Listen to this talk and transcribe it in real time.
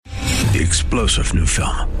The explosive new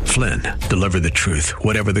film, Flynn, deliver the truth,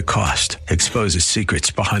 whatever the cost. Exposes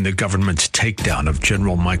secrets behind the government's takedown of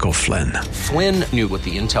General Michael Flynn. Flynn knew what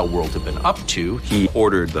the intel world had been up to. He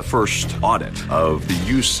ordered the first audit of the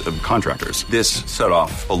use of contractors. This set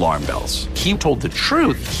off alarm bells. He told the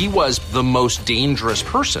truth. He was the most dangerous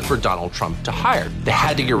person for Donald Trump to hire. They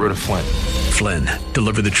had to get rid of Flynn. Flynn,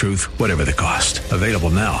 deliver the truth, whatever the cost. Available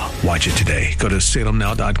now. Watch it today. Go to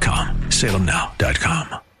salemnow.com.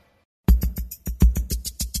 salemnow.com.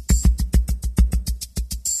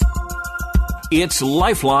 It's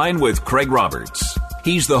Lifeline with Craig Roberts.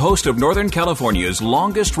 He's the host of Northern California's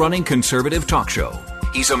longest-running conservative talk show.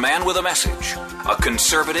 He's a man with a message, a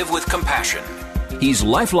conservative with compassion. He's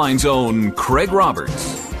Lifeline's own Craig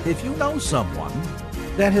Roberts. If you know someone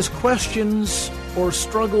that has questions or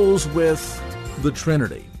struggles with the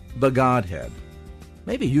Trinity, the Godhead,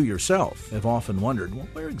 maybe you yourself have often wondered, well,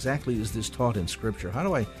 where exactly is this taught in Scripture? How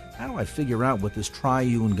do I figure out what this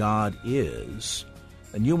triune God is?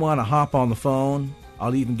 And you want to hop on the phone,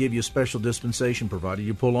 I'll even give you a special dispensation provided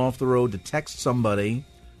you pull off the road to text somebody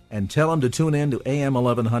and tell them to tune in to AM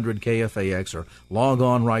 1100 KFAX or log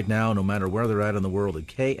on right now, no matter where they're at in the world, at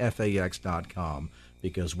KFAX.com,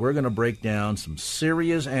 because we're going to break down some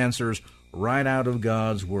serious answers right out of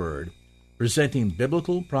God's Word, presenting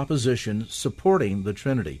biblical propositions supporting the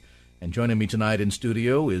Trinity. And joining me tonight in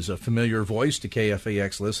studio is a familiar voice to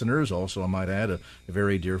KFAX listeners, also, I might add, a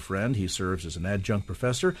very dear friend. He serves as an adjunct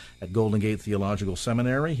professor at Golden Gate Theological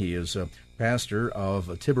Seminary. He is a pastor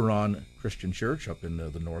of Tiburon Christian Church up in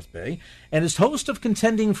the North Bay, and is host of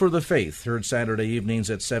Contending for the Faith, heard Saturday evenings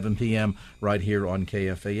at 7 p.m. right here on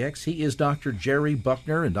KFAX. He is Dr. Jerry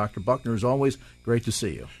Buckner, and Dr. Buckner, is always great to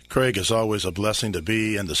see you. Craig, it's always a blessing to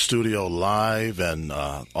be in the studio live, and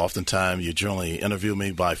oftentimes you generally interview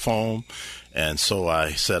me by phone. And so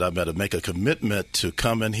I said I better make a commitment to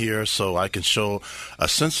come in here so I can show a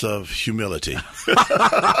sense of humility.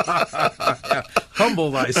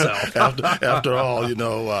 Humble thyself. After all,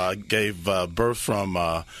 I gave birth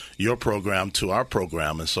from your program to our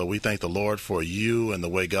program. And so we thank the Lord for you and the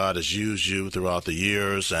way God has used you throughout the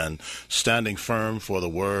years and standing firm for the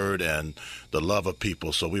word and the love of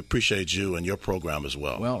people. So we appreciate you and your program as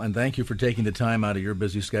well. Well, and thank you for taking the time out of your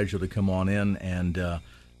busy schedule to come on in and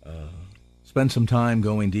spend some time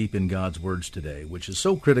going deep in God's words today, which is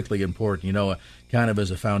so critically important, kind of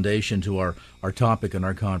as a foundation to our topic and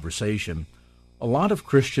our conversation. A lot of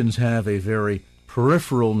Christians have a very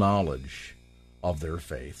peripheral knowledge of their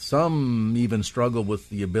faith. Some even struggle with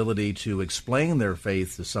the ability to explain their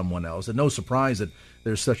faith to someone else. And no surprise that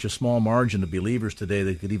there's such a small margin of believers today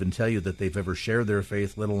that could even tell you that they've ever shared their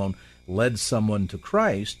faith, let alone led someone to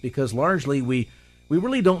Christ, because largely we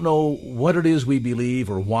really don't know what it is we believe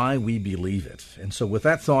or why we believe it. And so with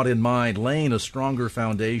that thought in mind, laying a stronger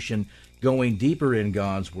foundation, going deeper in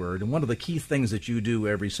God's Word, and one of the key things that you do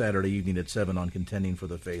every Saturday evening at 7 on Contending for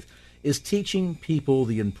the Faith is teaching people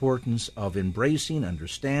the importance of embracing,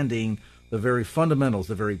 understanding the very fundamentals,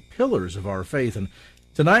 the very pillars of our faith. And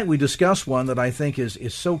tonight we discuss one that I think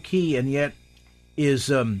is so key and yet is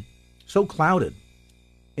so clouded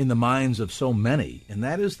in the minds of so many, and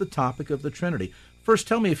that is the topic of the Trinity. First,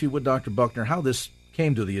 tell me, if you would, Dr. Buckner, how this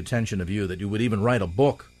came to the attention of you, that you would even write a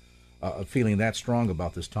book feeling that strong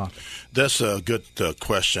about this topic. That's a good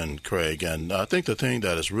question, Craig. And I think the thing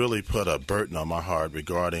that has really put a burden on my heart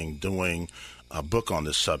regarding doing a book on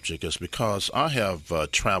this subject is because I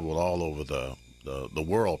have traveled all over the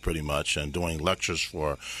world pretty much and doing lectures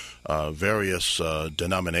for various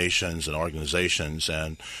denominations and organizations.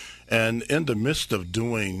 And in the midst of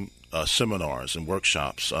doing seminars and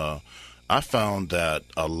workshops, I found that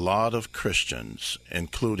a lot of Christians,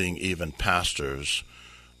 including even pastors,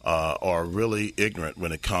 are really ignorant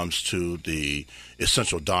when it comes to the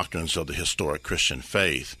essential doctrines of the historic Christian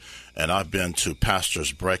faith. And I've been to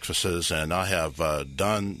pastors' breakfasts, and I have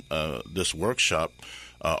done this workshop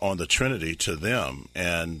on the Trinity to them.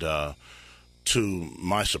 And to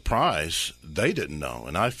my surprise, they didn't know.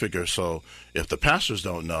 And I figure, so if the pastors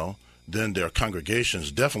don't know, then their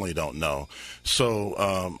congregations definitely don't know. So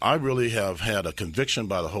I really have had a conviction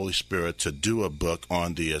by the Holy Spirit to do a book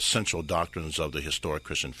on the essential doctrines of the historic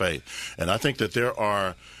Christian faith. And I think that there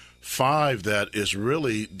are 5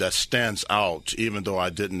 that stands out, even though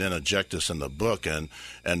I didn't interject this in the book. And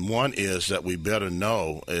one is that we better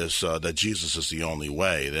know is that Jesus is the only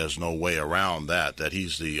way. There's no way around that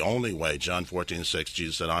he's the only way. John 14:6,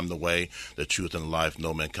 Jesus said, I'm the way, the truth, and the life.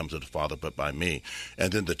 No man comes to the Father but by me.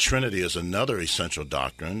 And then the Trinity is another essential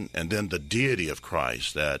doctrine. And then the deity of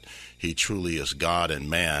Christ, that he truly is God and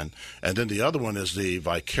man. And then the other one is the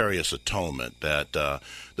vicarious atonement, that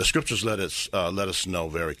the the Scriptures let us know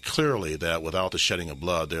very clearly that without the shedding of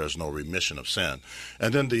blood, there is no remission of sin.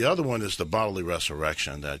 And then the other one is the bodily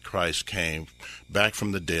resurrection, that Christ came back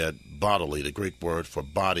from the dead bodily. The Greek word for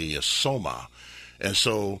body is soma. And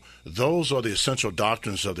so those are the essential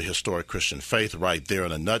doctrines of the historic Christian faith right there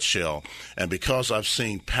in a nutshell. And because I've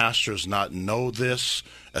seen pastors not know this,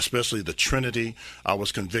 especially the Trinity, I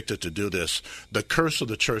was convicted to do this. The curse of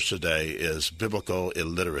the church today is biblical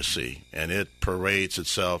illiteracy, and it parades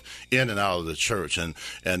itself in and out of the church. And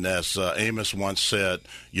as Amos once said,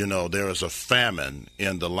 there is a famine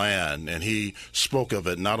in the land, and he spoke of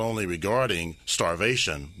it not only regarding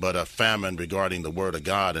starvation, but a famine regarding the Word of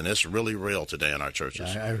God, and it's really real today in our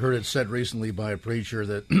churches. I heard it said recently by a preacher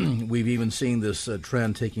that we've even seen this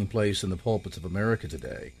trend taking place in the pulpits of America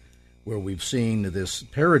today, where we've seen this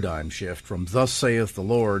paradigm shift from "Thus saith the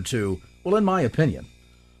Lord" to, well, in my opinion.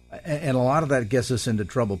 And a lot of that gets us into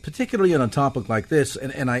trouble, particularly on a topic like this.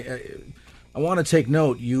 And I want to take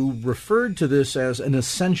note, you referred to this as an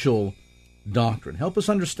essential doctrine. Help us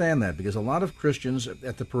understand that, because a lot of Christians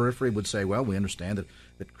at the periphery would say, well, we understand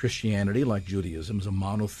that Christianity, like Judaism, is a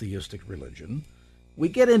monotheistic religion. We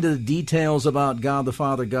get into the details about God the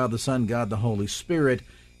Father, God the Son, God the Holy Spirit,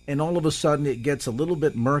 and all of a sudden it gets a little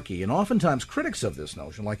bit murky. And oftentimes critics of this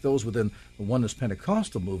notion, like those within the Oneness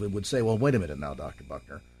Pentecostal movement, would say, well, wait a minute now, Dr.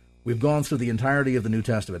 Buckner. We've gone through the entirety of the New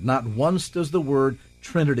Testament. Not once does the word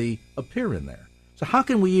Trinity appear in there. So how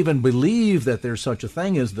can we even believe that there's such a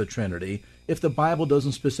thing as the Trinity if the Bible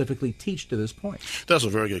doesn't specifically teach to this point? That's a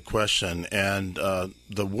very good question. And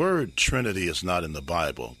the word Trinity is not in the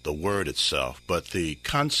Bible, the word itself, but the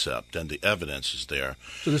concept and the evidence is there.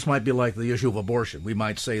 So this might be like the issue of abortion. We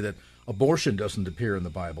might say that abortion doesn't appear in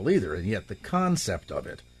the Bible either, and yet the concept of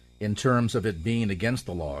it, in terms of it being against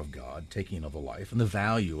the law of God, taking of a life, and the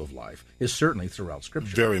value of life, is certainly throughout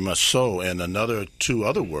Scripture. Very much so. And two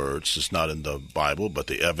other words is not in the Bible, but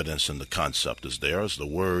the evidence and the concept is there, is the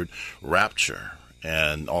word rapture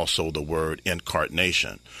and also the word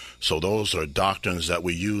incarnation. So those are doctrines that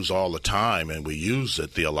we use all the time, and we use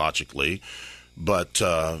it theologically. But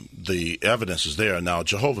the evidence is there. Now,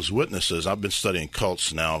 Jehovah's Witnesses, I've been studying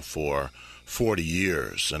cults now for 40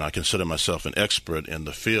 years, and I consider myself an expert in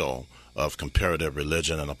the field of comparative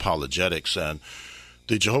religion and apologetics. And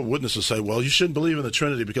the Jehovah's Witnesses say, well, you shouldn't believe in the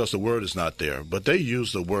Trinity because the word is not there. But they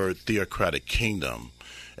use the word theocratic kingdom,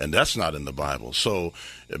 and that's not in the Bible. So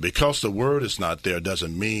because the word is not there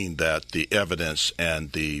doesn't mean that the evidence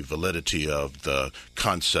and the validity of the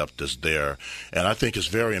concept is there. And I think it's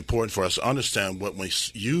very important for us to understand when we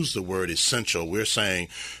use the word essential, we're saying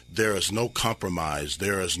there is no compromise,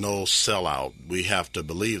 there is no sellout. We have to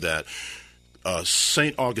believe that.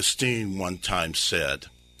 St. Augustine one time said,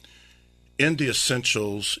 in the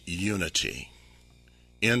essentials, unity.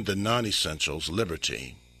 In the non-essentials,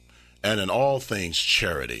 liberty. And in all things,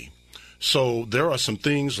 charity. So there are some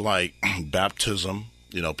things like baptism.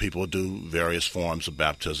 People do various forms of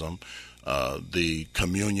baptism. The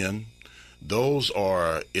communion. Those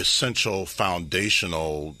are essential,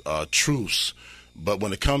 foundational truths. But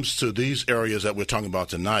when it comes to these areas that we're talking about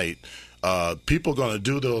tonight, people are going to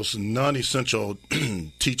do those non-essential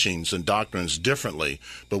teachings and doctrines differently.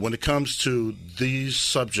 But when it comes to these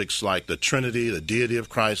subjects like the Trinity, the deity of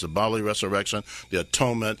Christ, the bodily resurrection, the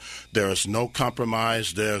atonement, there is no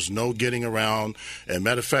compromise. There's no getting around. And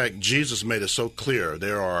matter of fact, Jesus made it so clear.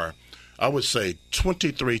 There are, I would say,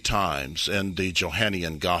 23 times in the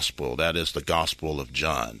Johannine Gospel, that is the Gospel of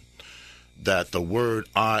John, that the word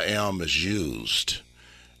I am is used.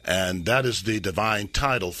 And that is the divine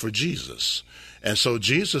title for Jesus. And so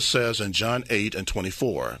Jesus says in John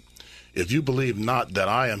 8:24, if you believe not that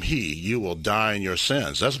I am he, you will die in your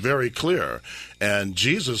sins. That's very clear. And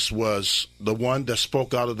Jesus was the one that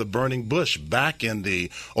spoke out of the burning bush back in the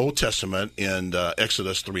Old Testament in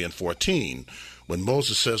Exodus 3:14. When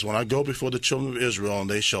Moses says, when I go before the children of Israel and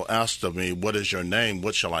they shall ask of me, what is your name?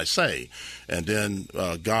 What shall I say? And then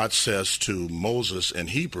God says to Moses in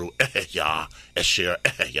Hebrew, Ehya, Esher,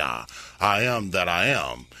 Ehya, I am that I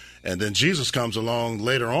am. And then Jesus comes along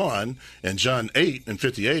later on in John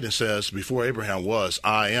 8:58 and says, before Abraham was,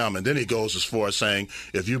 I am. And then he goes as far as saying,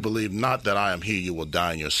 if you believe not that I am he, you will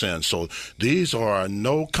die in your sins. So these are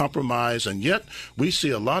no compromise. And yet we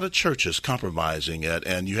see a lot of churches compromising it.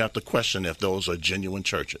 And you have to question if those are genuine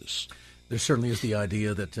churches. There certainly is the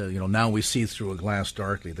idea that, now we see through a glass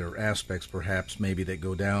darkly. There are aspects perhaps maybe that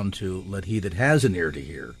go down to let he that has an ear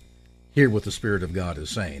to hear what the Spirit of God is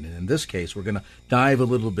saying. And in this case, we're going to dive a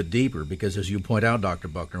little bit deeper because, as you point out, Dr.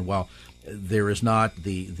 Buckner, while there is not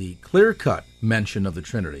the clear-cut mention of the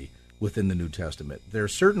Trinity within the New Testament, there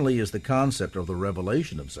certainly is the concept of the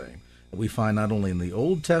revelation of saying we find not only in the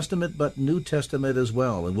Old Testament, but New Testament as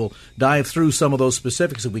well. And we'll dive through some of those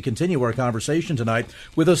specifics as we continue our conversation tonight.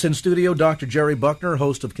 With us in studio, Dr. Jerry Buckner,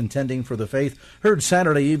 host of Contending for the Faith, heard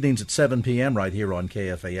Saturday evenings at 7 p.m. right here on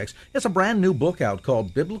KFAX. It's a brand new book out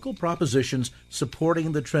called Biblical Propositions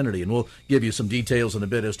Supporting the Trinity, and we'll give you some details in a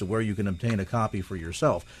bit as to where you can obtain a copy for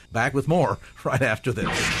yourself. Back with more right after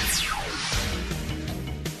this.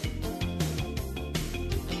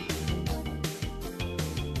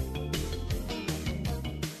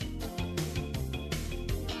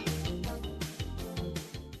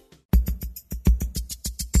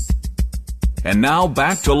 And now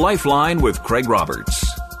back to Lifeline with Craig Roberts.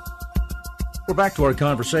 We're back to our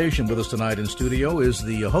conversation. With us tonight in studio is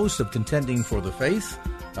the host of Contending for the Faith,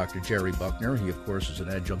 Dr. Jerry Buckner. He, of course, is an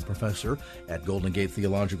adjunct professor at Golden Gate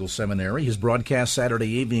Theological Seminary. His broadcast Saturday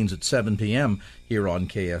evenings at 7 p.m. here on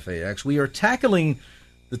KFAX. We are tackling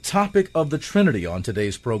the topic of the Trinity on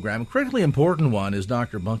today's program. A critically important one, as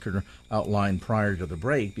Dr. Buckner outlined prior to the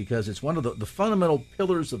break, because it's one of the fundamental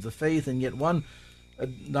pillars of the faith, and yet one,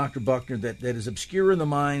 Dr. Buckner, that is obscure in the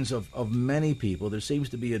minds of many people. There seems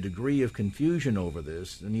to be a degree of confusion over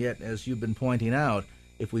this, and yet, as you've been pointing out,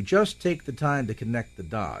 if we just take the time to connect the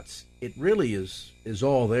dots, it really is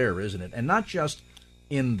all there, isn't it? And not just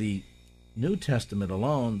in the New Testament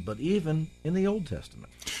alone, but even in the Old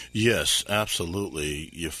Testament. Yes, absolutely.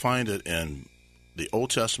 You find it in the Old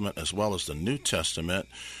Testament as well as the New Testament,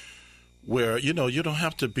 where, you don't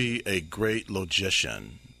have to be a great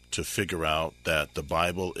logician to figure out that the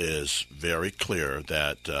Bible is very clear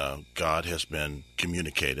that God has been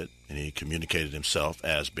communicated, and he communicated himself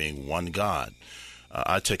as being one God.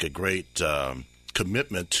 I take a great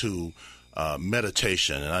commitment to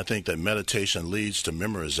meditation, and I think that meditation leads to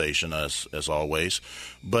memorization, as always.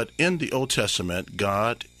 But in the Old Testament,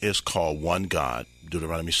 God is called one God,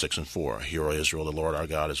 Deuteronomy 6:4. Hear, O Israel, the Lord our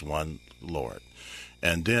God is one Lord.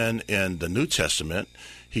 And then in the New Testament,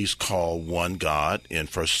 he's called one God in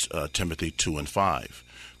 1 Timothy 2:5.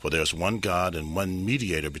 For there's one God and one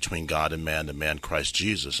mediator between God and man, the man Christ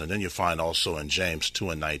Jesus. And then you find also in James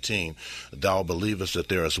 2:19, thou believest that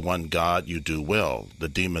there is one God, you do well. The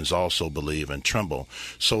demons also believe and tremble.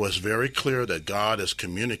 So it's very clear that God has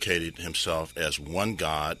communicated himself as one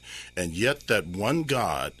God, and yet that one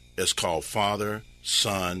God is called Father,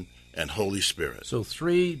 Son, and Holy Spirit. So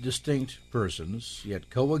three distinct persons, yet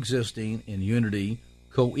coexisting in unity,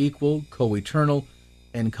 co-equal, co-eternal,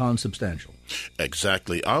 and consubstantial.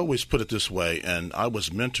 Exactly. I always put it this way, and I was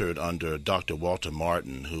mentored under Dr. Walter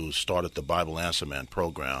Martin, who started the Bible Answer Man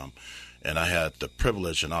program, and I had the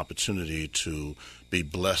privilege and opportunity to be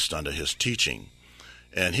blessed under his teaching.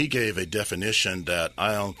 And he gave a definition that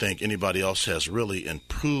I don't think anybody else has really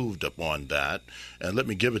improved upon that. And let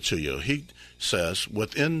me give it to you. He says,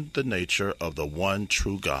 within the nature of the one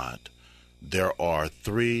true God, there are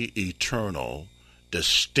three eternal,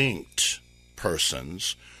 distinct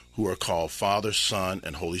persons who are called Father, Son,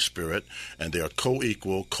 and Holy Spirit, and they are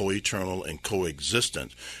co-equal, co-eternal, and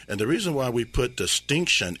coexistent. And the reason why we put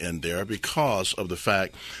distinction in there, because of the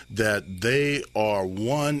fact that they are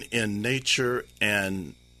one in nature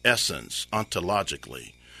and essence,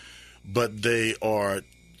 ontologically, but they are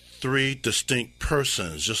three distinct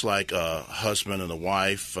persons, just like a husband and a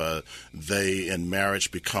wife. They in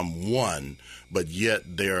marriage become one, but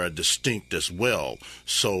yet they are distinct as well.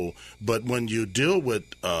 So, but when you deal with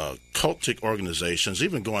cultic organizations,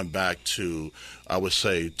 even going back to, I would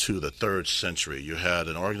say, to the 3rd century, you had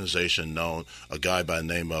an organization known, a guy by the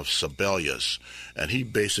name of Sabellius, and he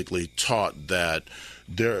basically taught that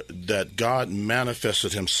that God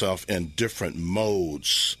manifested himself in different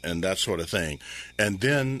modes and that sort of thing. And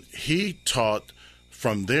then he taught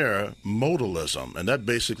from there modalism, and that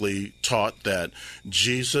basically taught that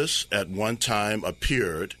Jesus at one time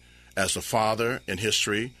appeared as the Father in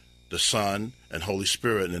history, the Son, and Holy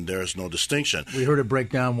Spirit, and there is no distinction. We heard it break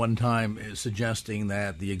down one time suggesting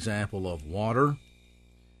that the example of water,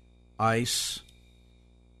 ice,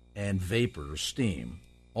 and vapor, steam,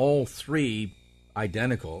 all three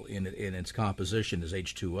identical in its composition as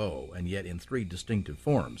H2O, and yet in three distinctive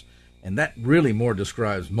forms. And that really more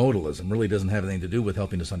describes modalism, really doesn't have anything to do with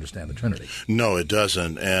helping us understand the Trinity. No, it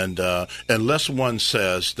doesn't. And unless one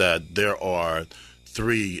says that there are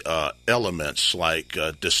three elements, like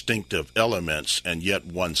distinctive elements, and yet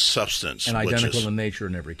one substance. And identical in nature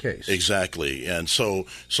in every case. Exactly. And so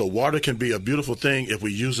water can be a beautiful thing if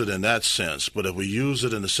we use it in that sense, but if we use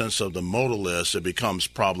it in the sense of the modalist, it becomes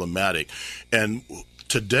problematic. And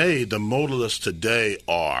today, the modalists today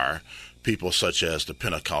are people such as the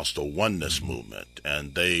Pentecostal oneness movement,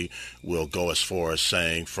 and they will go as far as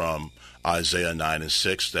saying from Isaiah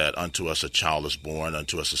 9:6, that unto us a child is born,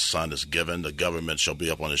 unto us a son is given, the government shall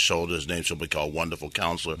be up on his shoulders, his name shall be called Wonderful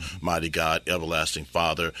Counselor, Mighty God, Everlasting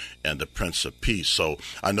Father, and the Prince of Peace. So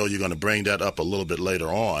I know you're going to bring that up a little bit later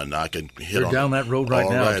on. I can hit You're on down that road right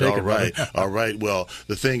now. All right. Well,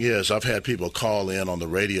 the thing is, I've had people call in on the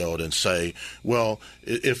radio and say, well,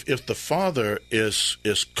 if the Father is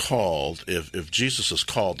called, if Jesus is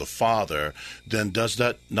called the Father, then does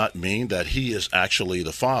that not mean that he is actually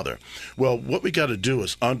the Father? Well, what we got to do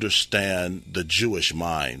is understand the Jewish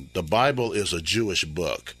mind. The Bible is a Jewish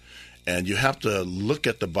book, and you have to look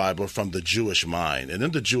at the Bible from the Jewish mind. And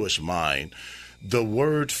in the Jewish mind, the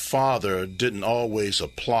word Father didn't always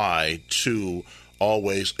apply to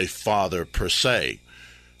always a father per se.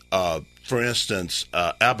 For instance,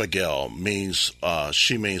 Abigail means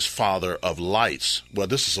she means father of lights. Well,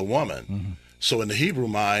 this is a woman. Mm-hmm. So in the Hebrew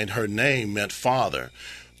mind, her name meant father.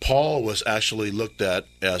 Paul was actually looked at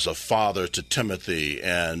as a father to Timothy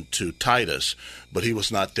and to Titus, but he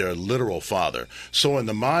was not their literal father. So in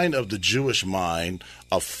the mind of the Jewish mind,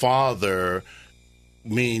 a father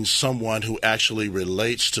means someone who actually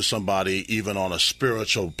relates to somebody even on a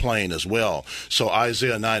spiritual plane as well. So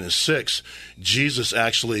Isaiah 9:6, Jesus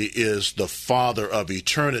actually is the Father of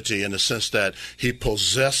eternity in the sense that he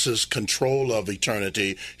possesses control of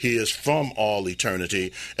eternity. He is from all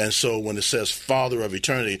eternity. And so when it says Father of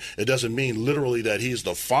eternity, it doesn't mean literally that he's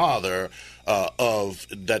the Father of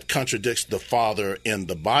that contradicts the Father in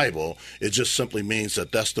the Bible. It just simply means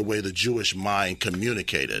that that's the way the Jewish mind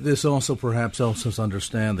communicated. This also perhaps helps us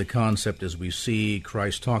understand the concept as we see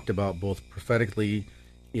Christ talked about both prophetically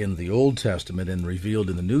in the Old Testament and revealed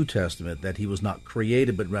in the New Testament, that he was not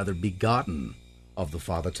created but rather begotten of the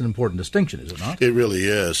Father. It's an important distinction, is it not? It really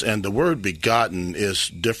is. And the word begotten is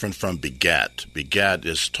different from begat. Begat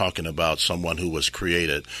is talking about someone who was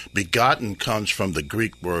created. Begotten comes from the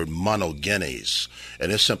Greek word monogenes,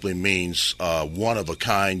 and it simply means one of a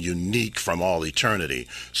kind, unique from all eternity.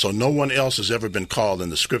 So no one else has ever been called in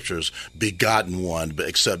the Scriptures begotten one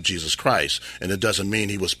except Jesus Christ. And it doesn't mean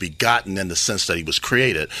he was begotten in the sense that he was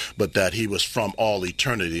created, but that he was from all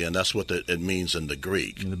eternity, and that's what it means in the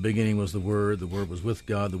Greek. In the beginning was the Word was with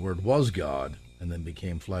God, the Word was God, and then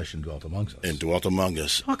became flesh and dwelt amongst us. And dwelt among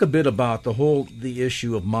us. Talk a bit about the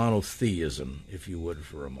issue of monotheism, if you would,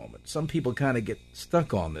 for a moment. Some people kind of get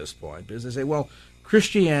stuck on this point because they say, well,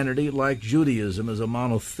 Christianity, like Judaism, is a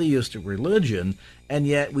monotheistic religion, and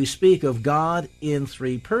yet we speak of God in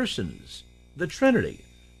three persons, the Trinity.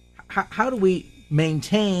 How do we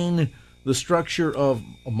maintain the structure of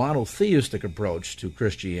a monotheistic approach to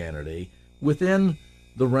Christianity within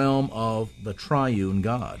the realm of the triune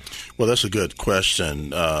God? Well, that's a good question.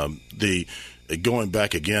 Going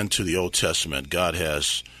back again to the Old Testament, God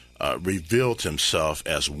has revealed himself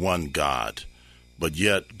as one God, but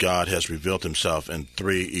yet God has revealed himself in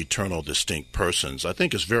three eternal distinct persons. I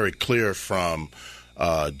think it's very clear from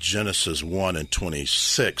Genesis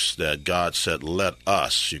 1:26 that God said, let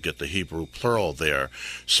us. You get the Hebrew plural there.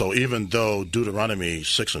 So even though Deuteronomy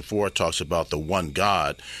 6:4 talks about the one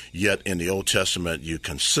God, yet in the Old Testament you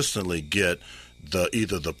consistently get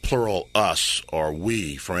either the plural us or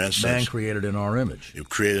we. For instance, man created in our image. You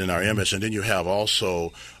created in our image. And then you have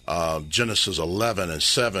also Genesis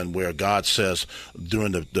 11:7, where God says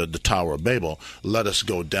during the Tower of Babel, let us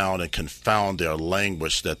go down and confound their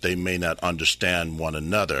language that they may not understand one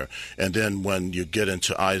another. And then when you get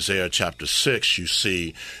into Isaiah chapter 6, you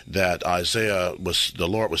see that the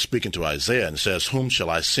Lord was speaking to Isaiah and says, whom shall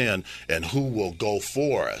I send and who will go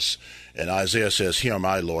for us? And Isaiah says, here am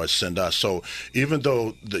I, Lord, send us. So even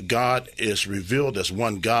though the God is revealed as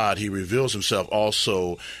one God, he reveals himself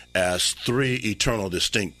also as three eternal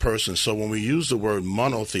distinct persons. So when we use the word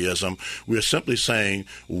monotheism, we're simply saying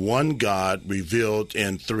one God revealed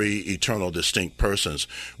in three eternal distinct persons.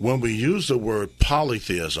 When we use the word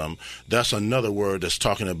polytheism, that's another word that's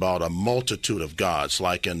talking about a multitude of gods.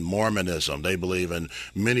 Like in Mormonism, they believe in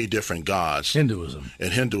many different gods. Hinduism.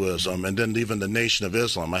 And then even the Nation of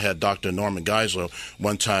Islam. I had Dr. Norman Geisler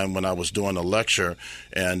one time when I was doing a lecture,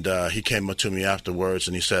 and he came up to me afterwards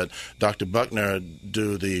and he said, Dr. Buckner,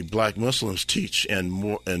 do the black Muslims teach in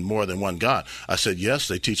more than one God? I said, yes,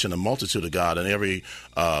 they teach in a multitude of God, and every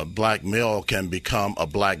black male can become a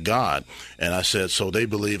black god. And I said, so they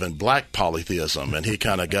believe in black polytheism. And he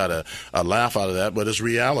kind of got a laugh out of that, but it's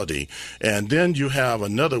reality. And then you have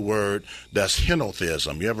another word that's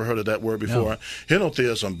henotheism. You ever heard of that word before? No.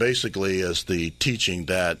 Henotheism basically is the teaching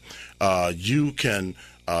that you can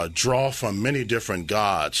draw from many different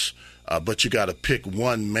gods, but you got to pick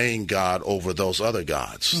one main God over those other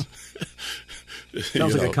gods.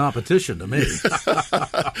 Sounds like a competition to me.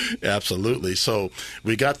 Absolutely. So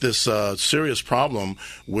we got this serious problem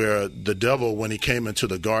where the devil, when he came into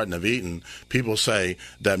the Garden of Eden, people say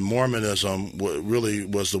that Mormonism really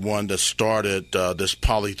was the one that started this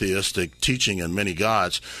polytheistic teaching in many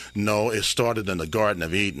gods. No, it started in the Garden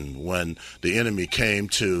of Eden when the enemy came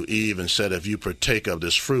to Eve and said, if you partake of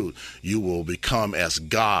this fruit, you will become as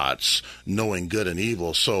gods, knowing good and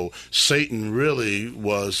evil. So Satan really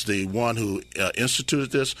was the one who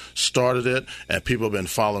instituted this, started it, and people have been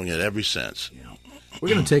following it ever since. Yeah. We're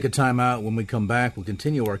going to take a time out. When we come back, we'll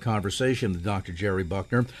continue our conversation with Dr. Jerry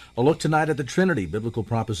Buckner. A look tonight at the Trinity, biblical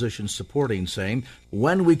propositions supporting same.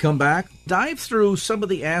 When we come back, dive through some of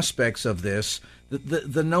the aspects of this,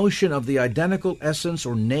 the notion of the identical essence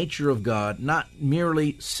or nature of God, not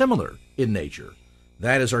merely similar in nature.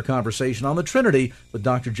 That is our conversation on the Trinity with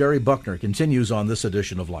Dr. Jerry Buckner. Continues on this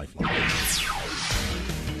edition of Lifeline.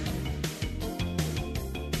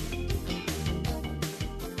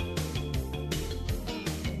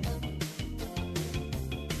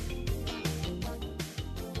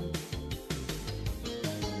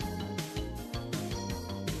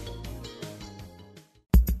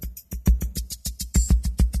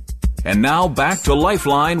 And now back to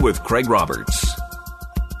Lifeline with Craig Roberts.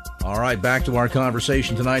 All right, back to our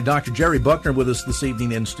conversation tonight. Dr. Jerry Buckner with us this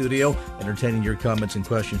evening in studio, entertaining your comments and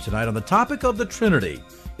questions tonight on the topic of the Trinity.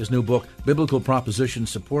 His new book, Biblical Propositions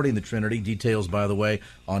Supporting the Trinity. Details, by the way,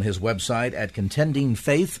 on his website at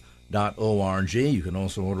contendingfaith.org. You can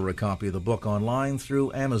also order a copy of the book online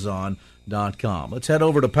through Amazon.com. Let's head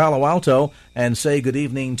over to Palo Alto and say good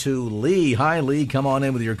evening to Lee. Hi, Lee. Come on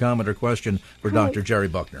in with your comment or question for Dr. Jerry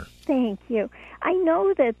Buckner. Thank you. I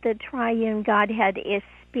know that the triune Godhead is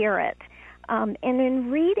spirit. And in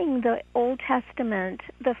reading the Old Testament,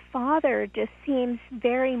 the Father just seems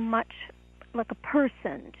very much like a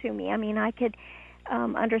person to me. I mean, I could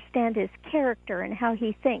understand his character and how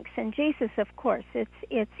he thinks. And Jesus, of course,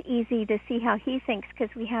 it's easy to see how he thinks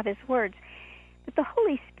because we have his words. But the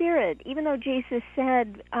Holy Spirit, even though Jesus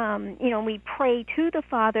said, we pray to the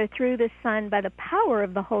Father through the Son by the power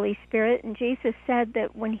of the Holy Spirit, and Jesus said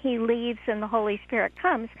that when he leaves and the Holy Spirit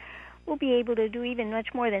comes, we'll be able to do even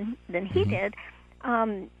much more than he did.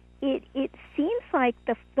 It seems like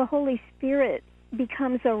the Holy Spirit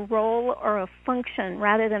becomes a role or a function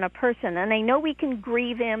rather than a person. And I know we can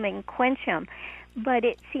grieve him and quench him, but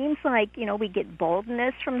it seems like, we get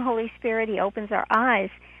boldness from the Holy Spirit. He opens our eyes.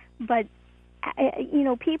 But,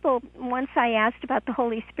 people, once I asked about the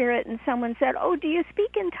Holy Spirit and someone said, oh, do you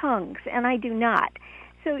speak in tongues? And I do not.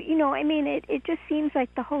 So, it just seems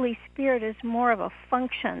like the Holy Spirit is more of a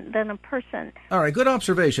function than a person. All right, good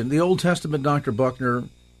observation. The Old Testament, Dr. Buckner,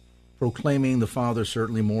 proclaiming the Father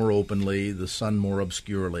certainly more openly, the Son more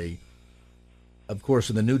obscurely. Of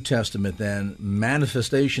course, in the New Testament, then,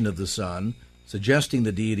 manifestation of the Son, suggesting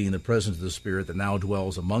the deity in the presence of the Spirit that now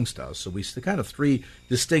dwells amongst us. So we see kind of three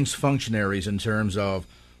distinct functionaries in terms of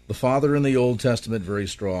the Father in the Old Testament, very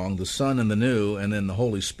strong, the Son in the New, and then the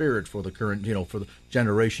Holy Spirit for the current, for the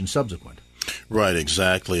generation subsequent. Right,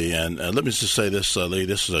 exactly. And let me just say this, Lee,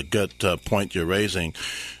 this is a good point you're raising.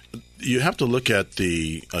 You have to look at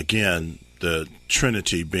the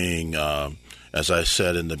Trinity being, as I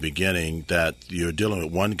said in the beginning, that you're dealing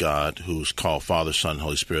with one God who's called Father, Son, and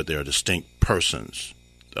Holy Spirit. They are distinct persons.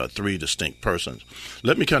 Three distinct persons.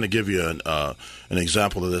 Let me kind of give you an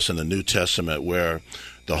example of this in the New Testament where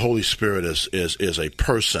the Holy Spirit is a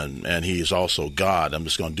person and he is also God. I'm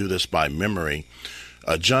just going to do this by memory.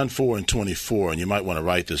 John 4:24, and you might want to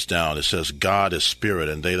write this down. It says, God is spirit,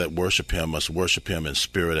 and they that worship him must worship him in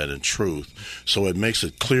spirit and in truth. So it makes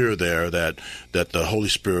it clear there that the Holy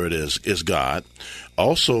Spirit is God.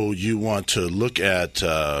 Also, you want to look at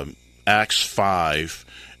Acts 5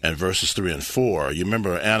 and verses 3 and 4. You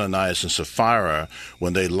remember Ananias and Sapphira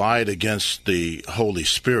when they lied against the Holy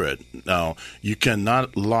Spirit. Now, you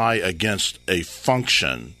cannot lie against a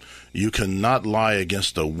function. You cannot lie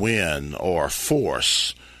against a wind or a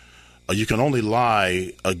force. You can only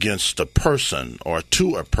lie against a person or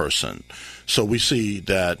to a person. So we see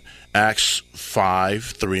that Acts 5,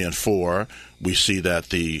 3 and 4, we see that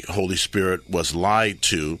the Holy Spirit was lied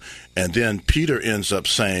to. And then Peter ends up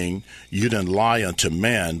saying, you didn't lie unto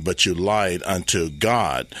man, but you lied unto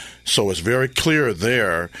God. So it's very clear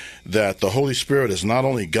there that the Holy Spirit is not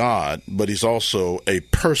only God, but he's also a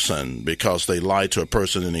person, because they lied to a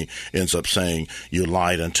person, and he ends up saying, you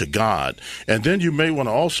lied unto God. And then you may want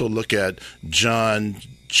to also look at John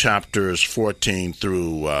chapters 14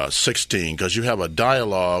 through 16, because you have a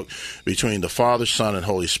dialogue between the Father, Son, and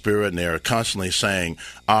Holy Spirit, and they're constantly saying,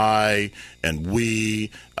 I and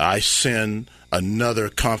we, I send another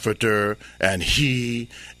comforter, and he,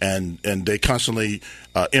 and they constantly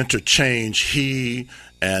interchange he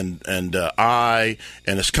and I,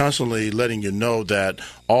 and it's constantly letting you know that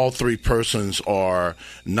all three persons are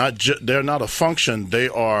they're not a function, they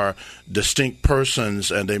are distinct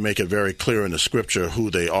persons, and they make it very clear in the Scripture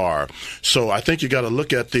who they are. So I think you got to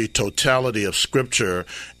look at the totality of Scripture,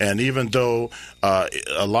 and even though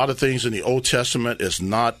a lot of things in the Old Testament is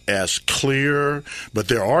not as clear, but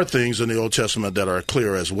there are things in the Old Testament that are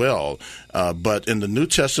clear as well. But in the New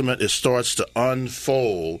Testament, it starts to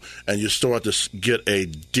unfold, and you start to get a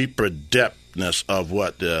deeper depthness of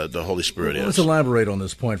what the Holy Spirit is. Let's elaborate on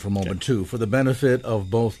this point for a moment, too, for the benefit of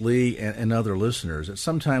both Lee and other listeners. That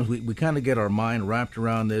sometimes we kind of get our mind wrapped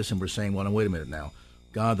around this, and we're saying, well, wait a minute now.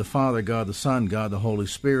 God the Father, God the Son, God the Holy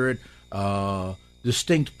Spirit,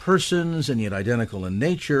 distinct persons and yet identical in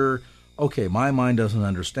nature. Okay, my mind doesn't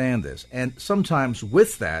understand this. And sometimes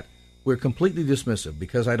with that, we're completely dismissive.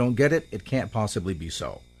 Because I don't get it, it can't possibly be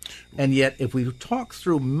so. And yet, if we talk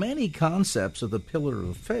through many concepts of the pillar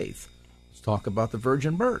of faith, let's talk about the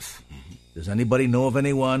virgin birth. Does anybody know of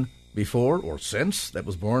anyone before or since that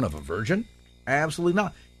was born of a virgin? Absolutely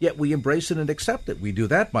not. Yet we embrace it and accept it. We do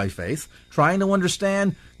that by faith, trying to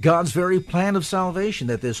understand God's very plan of salvation,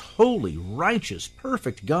 that this holy, righteous,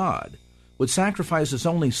 perfect God would sacrifice his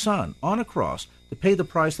only Son on a cross to pay the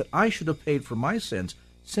price that I should have paid for my sins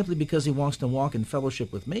simply because he wants to walk in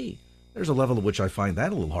fellowship with me. There's a level at which I find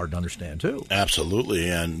that a little hard to understand, too. Absolutely.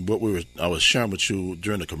 And what I was sharing with you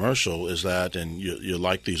during the commercial is that, and you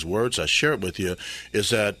like these words I shared with you, is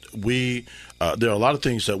that there are a lot of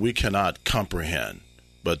things that we cannot comprehend.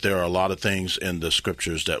 But there are a lot of things in the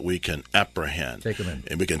Scriptures that we can apprehend. Take them in.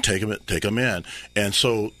 And we can take them in. And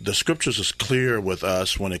so the Scriptures is clear with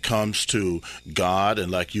us when it comes to God,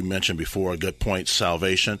 and like you mentioned before, a good point,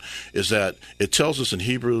 salvation, is that it tells us in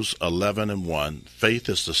Hebrews 11:1, faith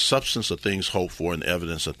is the substance of things hoped for and the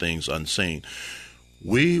evidence of things unseen.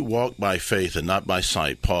 We walk by faith and not by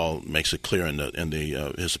sight. Paul makes it clear in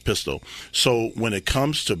his epistle. So when it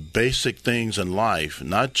comes to basic things in life,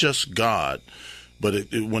 not just God, but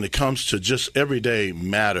when it comes to just everyday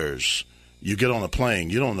matters, you get on a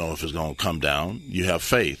plane, you don't know if it's going to come down. You have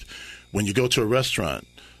faith. When you go to a restaurant,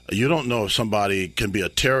 you don't know if somebody can be a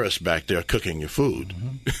terrorist back there cooking your food.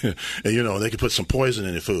 Mm-hmm. And, they can put some poison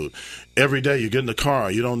in your food. Every day you get in the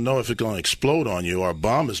car, you don't know if it's going to explode on you or a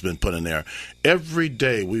bomb has been put in there. Every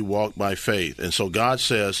day we walk by faith. And so God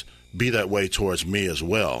says, be that way towards me as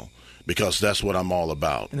well, because that's what I'm all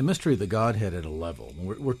about. And the mystery of the Godhead at a level,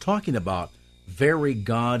 we're talking about very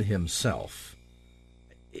God himself.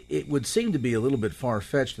 It would seem to be a little bit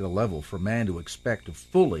far-fetched at a level for man to expect to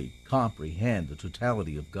fully comprehend the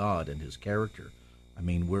totality of God and his character. I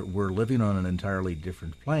mean, we're living on an entirely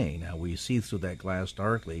different plane. Now, we see through that glass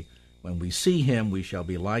darkly. When we see him, we shall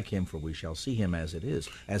be like him, for we shall see him as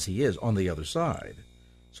he is on the other side.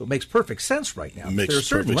 So it makes perfect sense right now. There are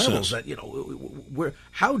certain levels that,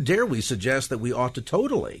 how dare we suggest that we ought to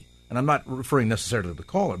totally, and I'm not referring necessarily to the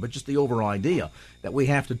caller, but just the overall idea that we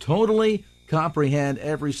have to totally comprehend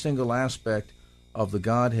every single aspect of the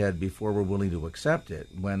Godhead before we're willing to accept it,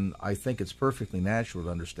 when I think it's perfectly natural to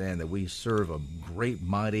understand that we serve a great,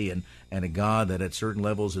 mighty, and a God that at certain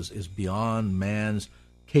levels is beyond man's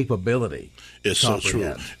capability. It's so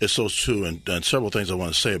true. It's so true. And several things I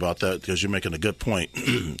want to say about that, because you're making a good point.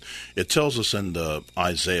 It tells us in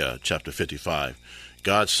Isaiah chapter 55,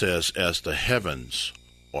 God says, as the heavens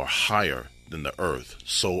are higher than the earth,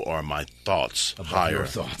 so are my thoughts higher. Your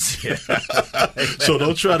thoughts. Yeah. So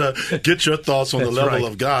don't try to get your thoughts on the level right.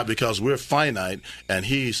 of God, because we're finite and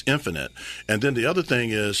he's infinite. And then the other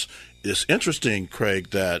thing is, it's interesting, Craig,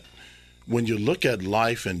 that when you look at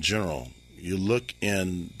life in general, you look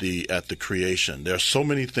at the creation, there are so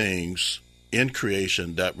many things in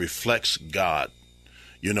creation that reflects God.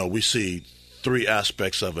 We see 3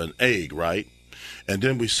 aspects of an egg, right? And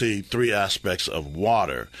then we see 3 aspects of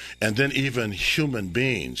water. And then even human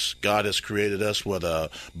beings. God has created us with a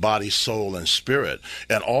body, soul, and spirit.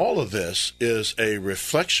 And all of this is a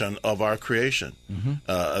reflection of our creation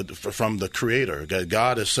from the Creator.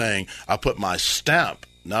 God is saying, I put my stamp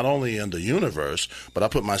not only in the universe, but I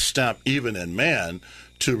put my stamp even in man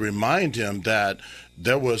to remind him that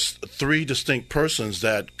there was 3 distinct persons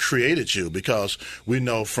that created you, because we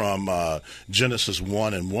know from Genesis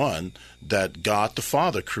 1:1 that God the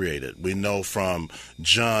Father created. We know from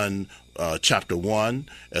John chapter 1,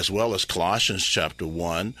 as well as Colossians chapter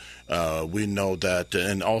 1. We know that,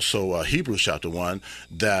 and also Hebrews chapter 1,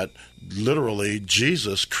 that literally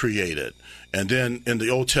Jesus created. And then in the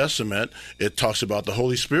Old Testament, it talks about the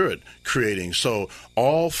Holy Spirit creating. So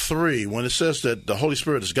all three, when it says that the Holy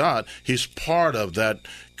Spirit is God, he's part of that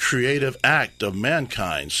creative act of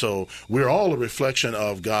mankind. So we're all a reflection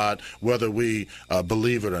of God, whether we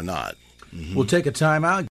believe it or not. Mm-hmm. We'll take a time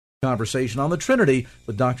out. Conversation on the Trinity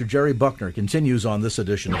with Dr. Jerry Buckner continues on this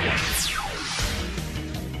edition of Life.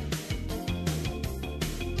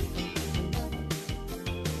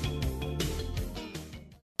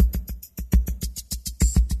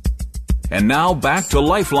 And now back to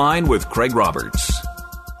Lifeline with Craig Roberts.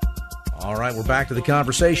 All right, we're back to the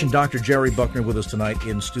conversation. Dr. Jerry Buckner with us tonight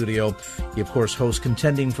in studio. He, of course, hosts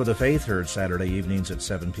Contending for the Faith, heard Saturday evenings at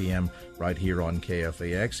 7 p.m. right here on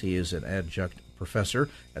KFAX. He is an adjunct professor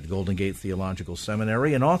at Golden Gate Theological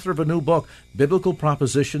Seminary and author of a new book, Biblical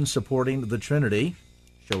Propositions Supporting the Trinity.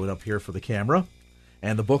 Show it up here for the camera.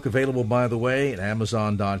 And the book available, by the way, at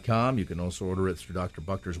Amazon.com. You can also order it through Dr.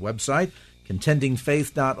 Buckner's website,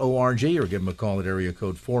 contendingfaith.org, or give him a call at area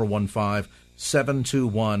code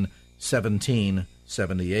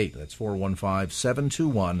 415-721-1778. That's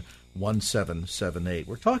 415-721-1778.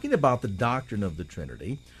 We're talking about the doctrine of the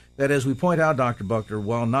Trinity, that, as we point out, Dr. Buckner,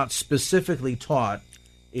 while not specifically taught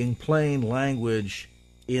in plain language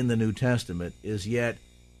in the New Testament, is yet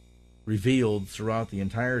revealed throughout the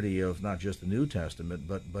entirety of not just the New Testament,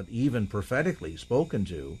 but even prophetically spoken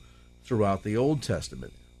to throughout the Old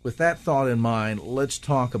Testament. With that thought in mind, let's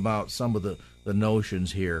talk about some of the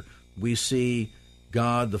notions here. We see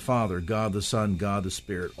God the Father, God the Son, God the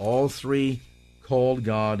Spirit, all three called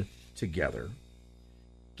God together.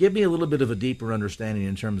 Give me a little bit of a deeper understanding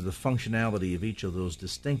in terms of the functionality of each of those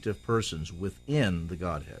distinctive persons within the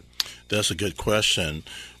Godhead. That's a good question.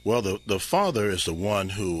 Well, the Father is the one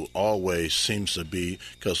who always seems to be,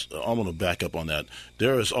 because I'm going to back up on that.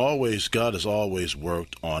 God has always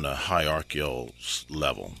worked on a hierarchical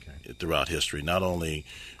level throughout history, not only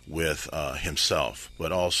with himself,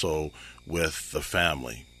 but also with the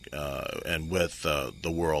family. And with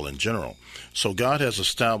the world in general. So God has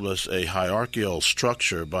established a hierarchical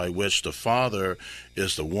structure by which the Father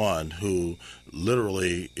is the one who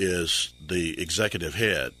literally is the executive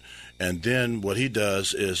head. And then what he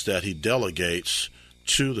does is that he delegates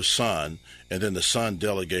to the Son, and then the Son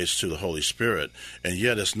delegates to the Holy Spirit. And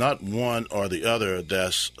yet it's not one or the other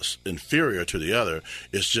that's inferior to the other.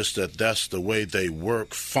 It's just that that's the way they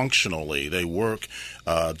work functionally. They work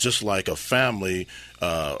just like a family,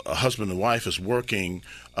 a husband and wife is working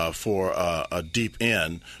for a deep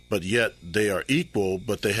end, but yet they are equal,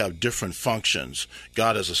 but they have different functions.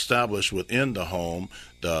 God has established within the home,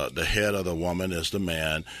 the head of the woman is the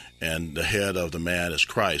man, and the head of the man is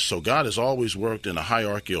Christ. So God has always worked in a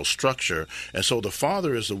hierarchical structure, and so the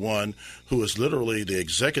Father is the one who is literally the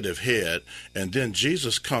executive head, and then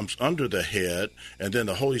Jesus comes under the head, and then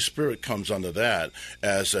the Holy Spirit comes under that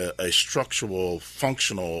as a structural,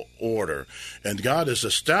 functional order. And God has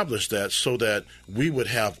established that so that we would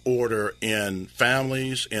have order in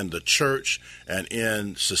families, in the church, and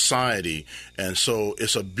in society. And so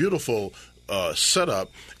it's a beautiful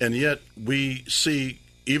setup, and yet we see,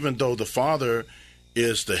 even though the Father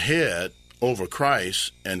is the head over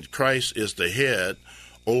Christ, and Christ is the head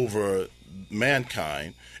over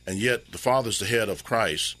mankind, and yet the Father is the head of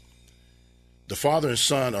Christ, the Father and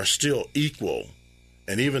Son are still equal.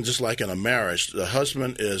 And even just like in a marriage, the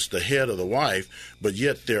husband is the head of the wife, but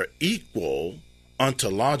yet they're equal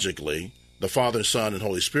ontologically. The Father, Son, and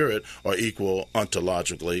Holy Spirit are equal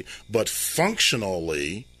ontologically, but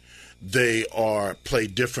functionally, they play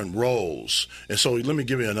different roles. And so let me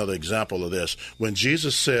give you another example of this. When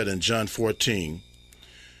Jesus said in John 14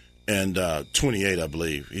 and 28, I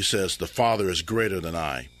believe, he says, the Father is greater than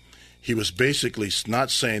I. He was basically not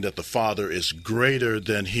saying that the Father is greater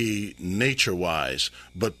than he nature-wise,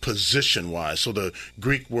 but position-wise. So the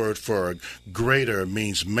Greek word for greater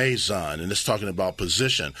means meson, and it's talking about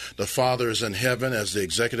position. The Father is in heaven as the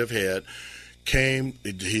executive head.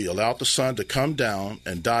 He allowed the Son to come down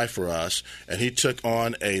and die for us, and he took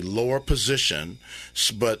on a lower position,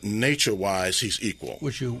 but nature-wise, he's equal.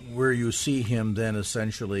 Where you see him then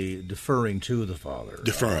essentially deferring to the Father.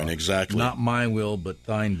 Deferring, exactly. Not my will, but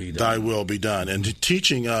thine be done. Thy will be done. And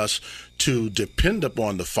teaching us to depend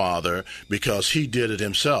upon the Father because he did it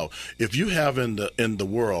himself. If you have in the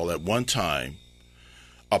world at one time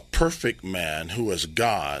a perfect man who is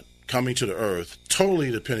God, coming to the earth,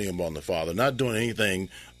 totally depending upon the Father, not doing anything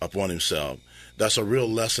upon himself, that's a real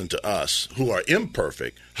lesson to us who are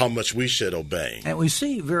imperfect, how much we should obey. And we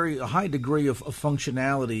see a high degree of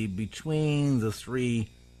functionality between the three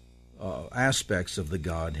aspects of the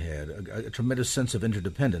Godhead, a tremendous sense of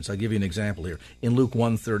interdependence. I'll give you an example here. In Luke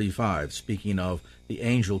 1:35, speaking of the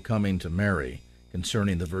angel coming to Mary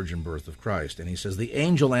concerning the virgin birth of Christ, and he says, "The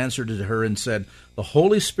angel answered to her and said, 'The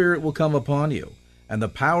Holy Spirit will come upon you, and the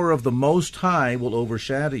power of the Most High will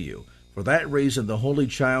overshadow you. For that reason the Holy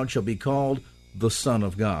Child shall be called the Son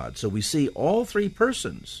of God.'" So we see all three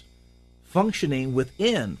persons functioning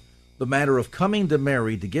within the matter of coming to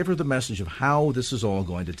Mary to give her the message of how this is all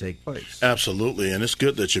going to take place. Absolutely, and it's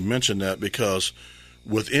good that you mentioned that, because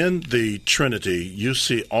within the Trinity, you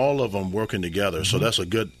see all of them working together. Mm-hmm. So that's a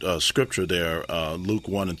good scripture there, Luke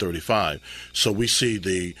 1:35. So we see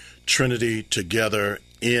the Trinity together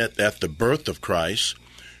at the birth of Christ.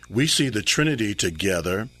 We see the Trinity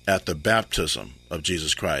together at the baptism of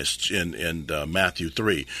Jesus Christ in Matthew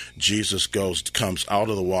 3. Jesus comes out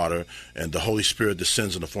of the water, and the Holy Spirit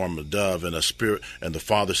descends in the form of a dove, and the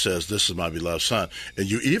Father says, "This is my beloved Son."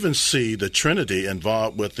 And you even see the Trinity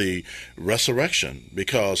involved with the resurrection,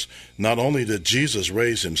 because not only did Jesus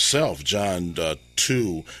raise himself, John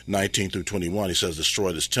 2:19-21, he says,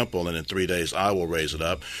 "Destroy this temple, and in 3 days I will raise it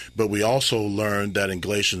up." But we also learned that in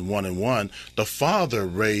Galatians 1:1, the Father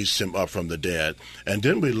raised him up from the dead. And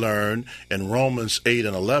then we learn in Romans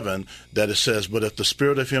 8:11 that it says, "But if the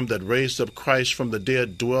Spirit of him that raised up Christ from the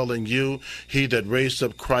dead dwell in you, he that raised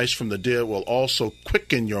up Christ from the dead will also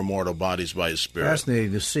quicken your mortal bodies by his Spirit."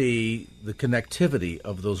 Fascinating to see the connectivity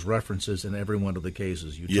of those references in every one of the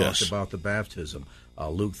cases. You talked about the baptism,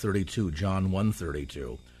 Luke 32, John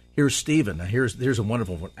 1:32. Here's Stephen. Now here's a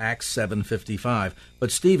wonderful one, Acts 7:55.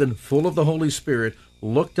 "But Stephen, full of the Holy Spirit,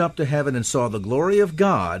 looked up to heaven and saw the glory of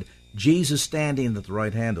God, Jesus standing at the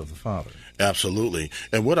right hand of the Father." Absolutely.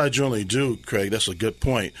 And what I generally do, Craig, that's a good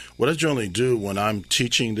point. What I generally do when I'm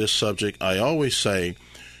teaching this subject, I always say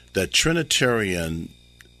that Trinitarian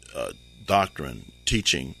doctrine,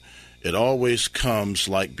 teaching, it always comes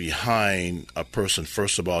like behind a person,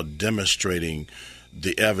 first of all, demonstrating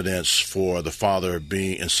the evidence for the Father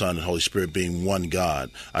being and Son and Holy Spirit being one God.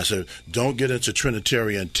 I said, don't get into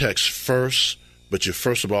Trinitarian text first, but you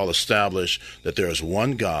first of all establish that there is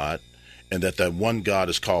one God, and that one God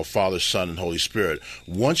is called Father, Son, and Holy Spirit.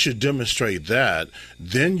 Once you demonstrate that,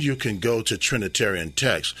 then you can go to Trinitarian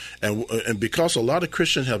text. And because a lot of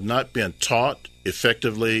Christians have not been taught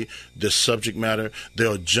effectively this subject matter,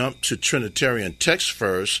 they'll jump to Trinitarian text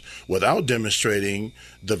first without demonstrating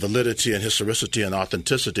the validity and historicity and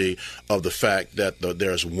authenticity of the fact that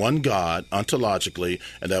there's one God ontologically,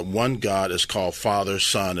 and that one God is called Father,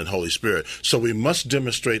 Son, and Holy Spirit. So we must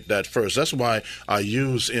demonstrate that first. That's why I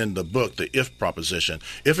use in the book the if proposition.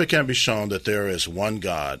 If it can be shown that there is one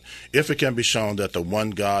God, if it can be shown that the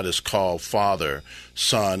one God is called Father,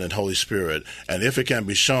 Son, and Holy Spirit, and if it can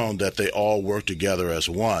be shown that they all work together as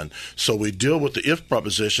one. So we deal with the if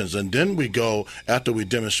propositions, and then we go, after we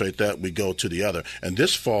demonstrate that, we go to the other. And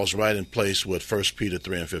this falls right in place with 1 Peter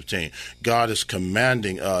 3:15. God is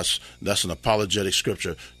commanding us, that's an apologetic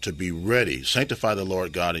scripture, to be ready. Sanctify the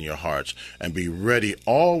Lord God in your hearts, and be ready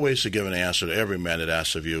always to give an answer to every man that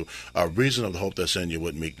asks of you, a reason of the hope that's in you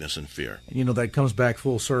with meekness and fear. And you know, that comes back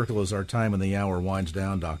full circle as our time in the hour winds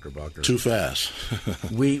down, Dr. Buckner. Too fast.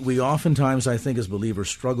 We oftentimes, I think, as believers,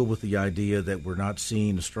 struggle with the idea that we're not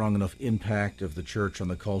seeing a strong enough impact of the church on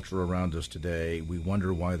the culture around us today. We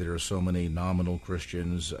wonder why there are so many nominal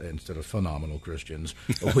Christians instead of phenomenal Christians.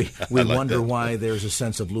 We wonder why there's a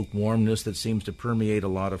sense of lukewarmness that seems to permeate a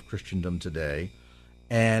lot of Christendom today.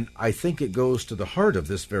 And I think it goes to the heart of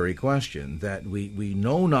this very question, that we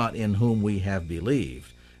know not in whom we have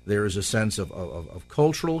believed. There is a sense of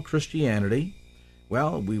cultural Christianity.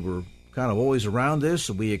 Well, we were kind of always around this,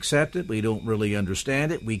 so we accept it. We don't really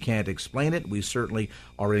understand it. We can't explain it. We certainly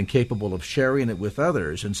are incapable of sharing it with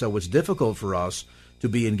others. And so it's difficult for us to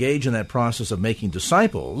be engaged in that process of making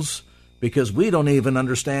disciples, because we don't even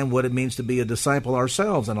understand what it means to be a disciple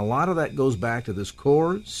ourselves. And a lot of that goes back to this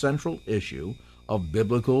core central issue of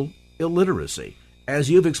biblical illiteracy. As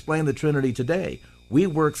you've explained the Trinity today, we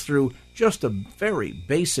work through just a very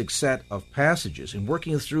basic set of passages, and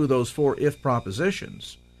working through those 4 if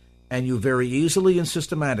propositions, and you very easily and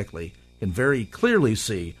systematically can very clearly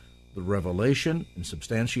see the revelation and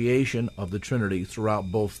substantiation of the Trinity throughout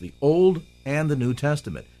both the Old and the New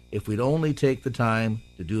Testament, if we'd only take the time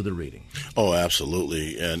to do the reading. Oh,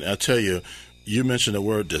 absolutely. And I tell you, you mentioned the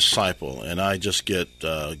word disciple, and I just get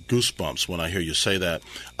goosebumps when I hear you say that.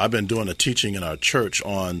 I've been doing a teaching in our church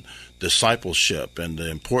on discipleship and the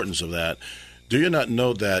importance of that. Do you not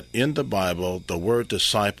know that in the Bible, the word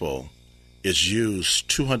disciple is used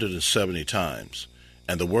 270 times,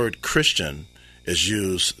 and the word Christian is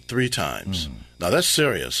used 3 times. Now, that's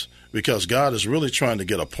serious, because God is really trying to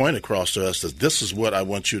get a point across to us that this is what I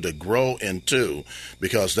want you to grow into,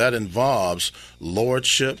 because that involves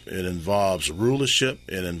lordship, it involves rulership,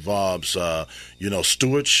 it involves,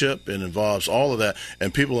 stewardship, it involves all of that,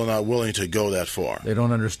 and people are not willing to go that far. They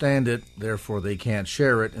don't understand it, therefore they can't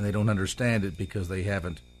share it, and they don't understand it because they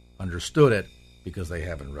haven't understood it, because they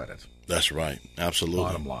haven't read it. That's right. Absolutely.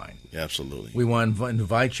 Bottom line. Absolutely. We want to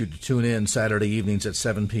invite you to tune in Saturday evenings at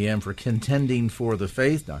 7 p.m. for Contending for the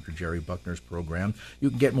Faith, Dr. Jerry Buckner's program. You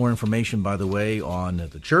can get more information, by the way, on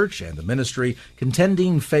the church and the ministry,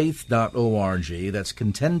 contendingfaith.org. That's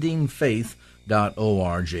contendingfaith.org.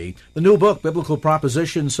 The new book, Biblical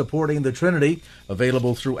Propositions Supporting the Trinity,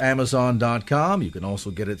 available through Amazon.com. You can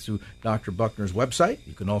also get it through Dr. Buckner's website.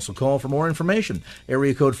 You can also call for more information.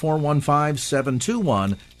 Area code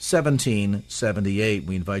 415-721-1778.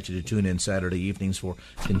 We invite you to tune in Saturday evenings for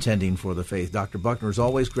Contending for the Faith. Dr. Buckner, as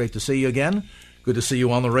always, great to see you again. Good to see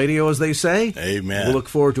you on the radio, as they say. Amen. We'll look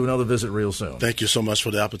forward to another visit real soon. Thank you so much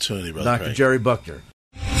for the opportunity, Brother Dr. Craig. Jerry Buckner.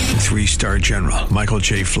 3-star General Michael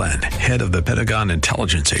J. Flynn, head of the Pentagon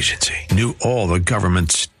Intelligence Agency, knew all the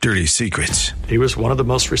government's dirty secrets. He was one of the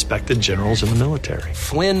most respected generals in the military.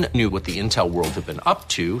 Flynn knew what the intel world had been up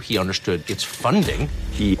to. He understood its funding.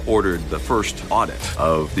 He ordered the first audit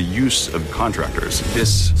of the use of contractors.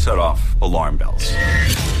 This set off alarm bells.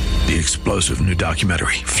 The explosive new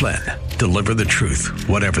documentary, Flynn, Deliver the Truth,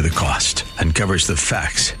 Whatever the Cost, uncovers the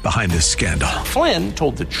facts behind this scandal. Flynn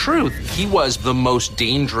told the truth. He was the most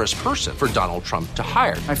dangerous person for Donald Trump to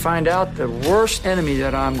hire. I find out the worst enemy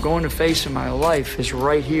that I'm going to face in my life is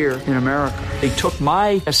right here in America. They took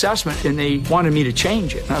my assessment and they wanted me to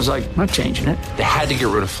change it. And I was like, I'm not changing it. They had to get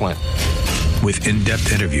rid of Flynn. With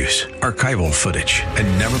in-depth interviews, archival footage,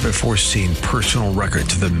 and never-before-seen personal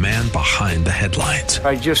records of the man behind the headlines.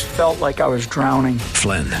 I just felt like I was drowning.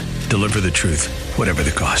 Flynn, Deliver the Truth, Whatever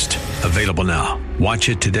the Cost. Available now. Watch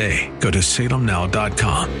it today. Go to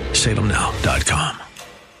salemnow.com. salemnow.com.